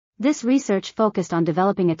This research focused on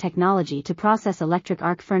developing a technology to process electric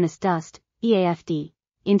arc furnace dust, EAFD,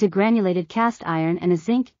 into granulated cast iron and a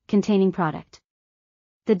zinc-containing product.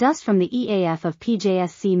 The dust from the EAF of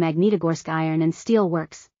PJSC Magnitogorsk Iron and Steel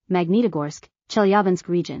Works, Magnitogorsk, Chelyabinsk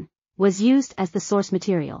region, was used as the source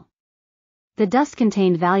material. The dust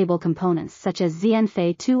contained valuable components such as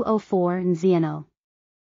ZnFe2O4 and ZnO.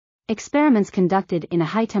 Experiments conducted in a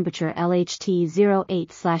high-temperature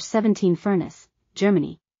LHT-08/17 furnace,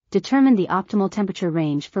 Germany, determined the optimal temperature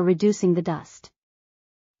range for reducing the dust.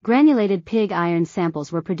 Granulated pig iron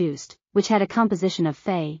samples were produced, which had a composition of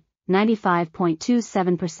Fe,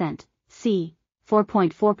 95.27%, C,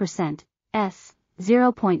 4.4%, S,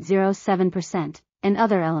 0.07%, and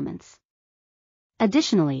other elements.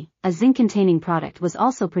 Additionally, a zinc-containing product was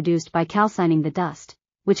also produced by calcining the dust,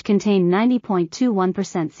 which contained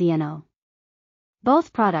 90.21% ZnO.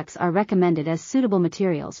 Both products are recommended as suitable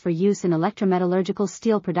materials for use in electrometallurgical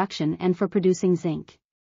steel production and for producing zinc.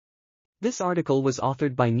 This article was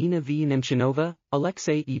authored by Nina V. Nemchinova,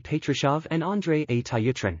 Alexey E. Patrushov and Andrey A.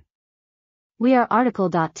 Tyutrin. We are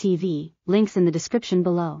RTCLTV, links in the description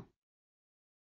below.